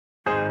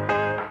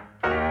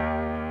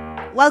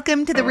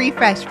Welcome to the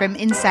Refresh from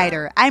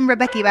Insider. I'm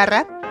Rebecca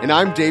Ibarra. And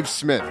I'm Dave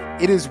Smith.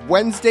 It is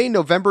Wednesday,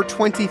 November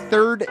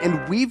 23rd,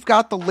 and we've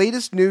got the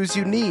latest news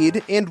you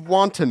need and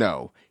want to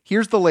know.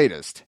 Here's the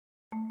latest.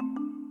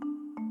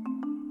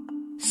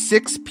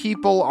 6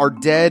 people are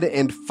dead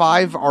and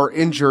 5 are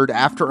injured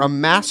after a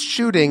mass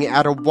shooting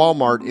at a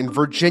Walmart in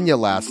Virginia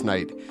last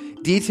night.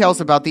 Details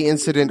about the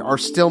incident are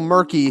still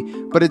murky,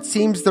 but it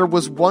seems there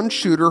was one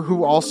shooter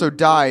who also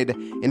died,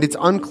 and it's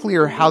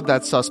unclear how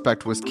that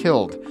suspect was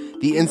killed.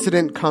 The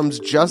incident comes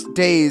just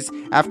days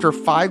after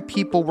 5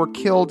 people were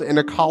killed in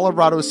a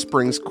Colorado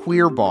Springs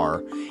queer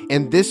bar.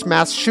 And this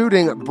mass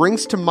shooting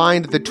brings to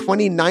mind the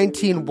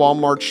 2019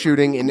 Walmart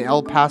shooting in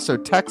El Paso,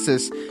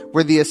 Texas,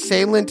 where the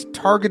assailant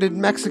targeted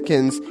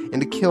Mexicans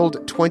and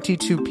killed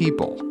 22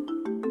 people.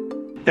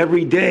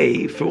 Every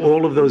day for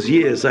all of those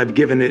years, I've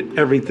given it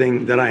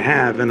everything that I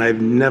have, and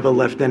I've never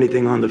left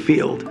anything on the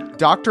field.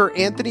 Dr.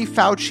 Anthony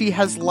Fauci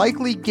has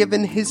likely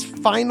given his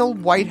final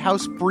White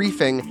House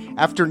briefing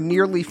after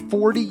nearly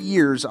 40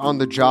 years on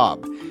the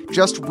job.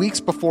 Just weeks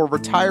before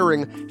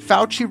retiring,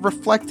 Fauci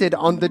reflected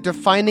on the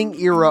defining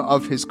era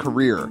of his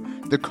career,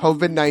 the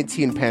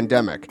COVID-19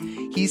 pandemic.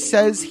 He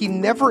says he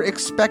never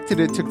expected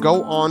it to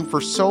go on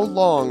for so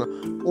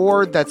long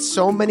or that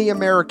so many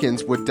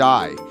Americans would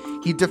die.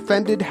 He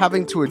defended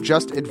having to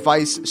adjust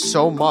advice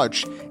so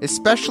much,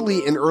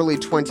 especially in early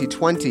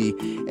 2020,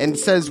 and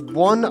says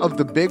one of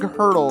the big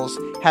hurdles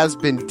has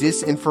been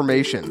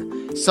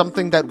disinformation,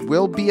 something that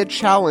will be a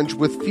challenge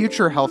with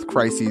future health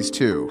crises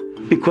too.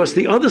 Because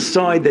the other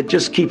side that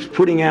just keeps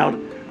putting out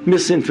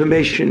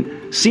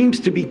misinformation seems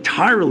to be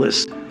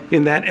tireless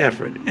in that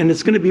effort, and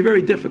it's going to be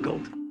very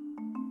difficult.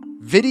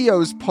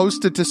 Videos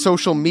posted to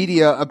social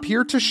media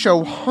appear to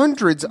show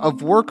hundreds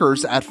of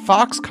workers at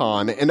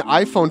Foxconn, an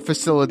iPhone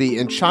facility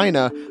in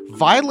China,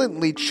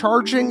 violently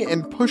charging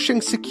and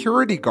pushing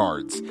security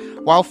guards.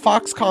 While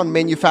Foxconn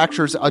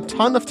manufactures a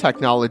ton of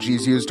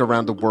technologies used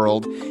around the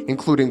world,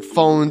 including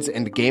phones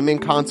and gaming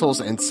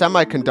consoles and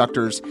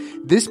semiconductors,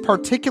 this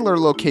particular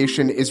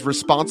location is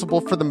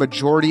responsible for the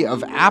majority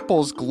of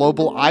Apple's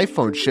global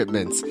iPhone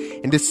shipments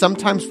and is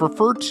sometimes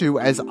referred to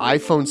as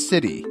iPhone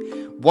City.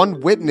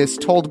 One witness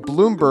told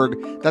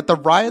Bloomberg that the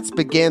riots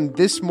began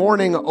this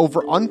morning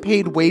over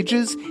unpaid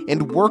wages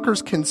and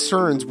workers'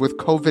 concerns with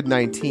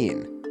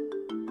COVID-19.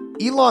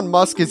 Elon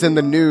Musk is in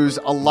the news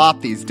a lot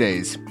these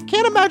days.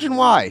 Can't imagine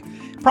why.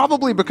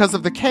 Probably because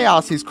of the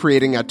chaos he's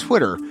creating at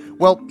Twitter.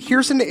 Well,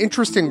 here's an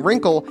interesting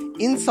wrinkle.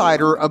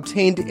 Insider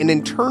obtained an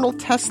internal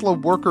Tesla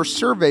worker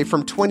survey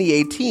from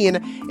 2018,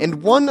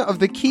 and one of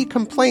the key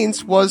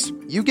complaints was,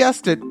 you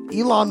guessed it,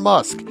 Elon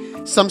Musk.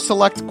 Some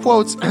select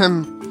quotes,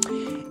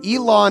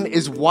 Elon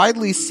is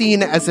widely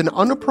seen as an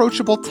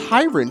unapproachable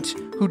tyrant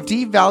who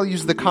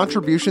devalues the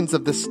contributions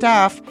of the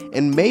staff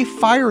and may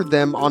fire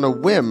them on a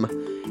whim.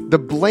 The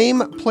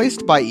blame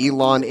placed by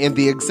Elon and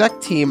the exec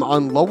team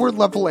on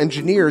lower-level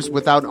engineers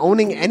without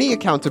owning any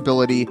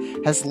accountability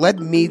has led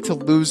me to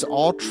lose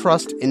all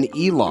trust in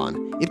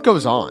Elon. It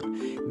goes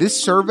on. This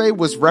survey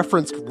was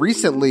referenced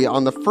recently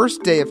on the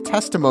first day of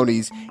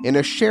testimonies in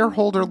a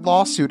shareholder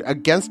lawsuit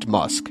against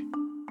Musk.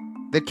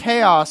 The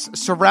chaos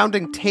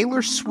surrounding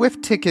Taylor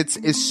Swift tickets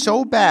is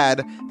so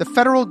bad, the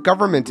federal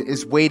government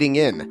is wading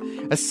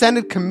in. A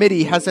Senate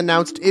committee has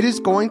announced it is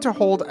going to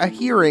hold a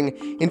hearing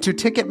into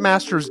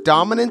Ticketmaster's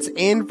dominance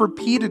and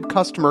repeated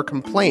customer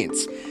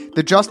complaints.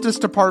 The Justice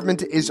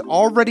Department is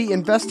already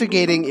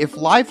investigating if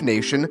Live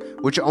Nation,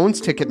 which owns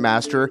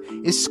Ticketmaster,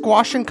 is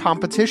squashing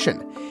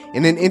competition.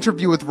 In an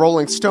interview with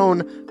Rolling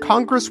Stone,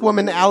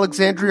 Congresswoman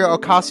Alexandria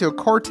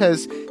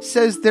Ocasio-Cortez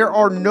says there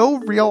are no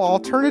real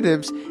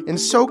alternatives and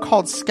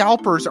so-called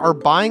scalpers are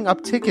buying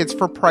up tickets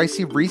for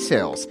pricey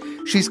resales.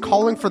 She's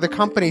calling for the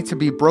company to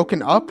be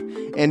broken up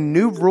and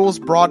new rules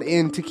brought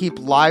in to keep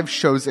live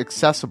shows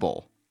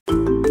accessible.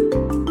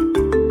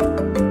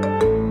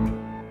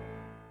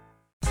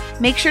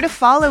 Make sure to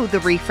follow The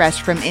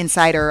Refresh from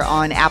Insider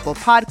on Apple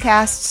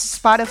Podcasts,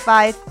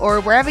 Spotify, or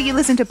wherever you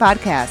listen to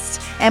podcasts.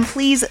 And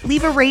please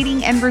leave a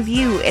rating and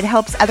review. It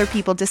helps other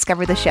people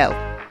discover the show.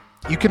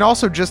 You can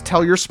also just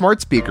tell your smart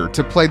speaker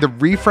to play the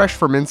Refresh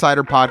from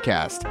Insider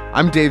podcast.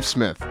 I'm Dave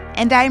Smith.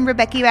 And I'm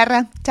Rebecca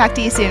Ibarra. Talk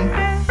to you soon.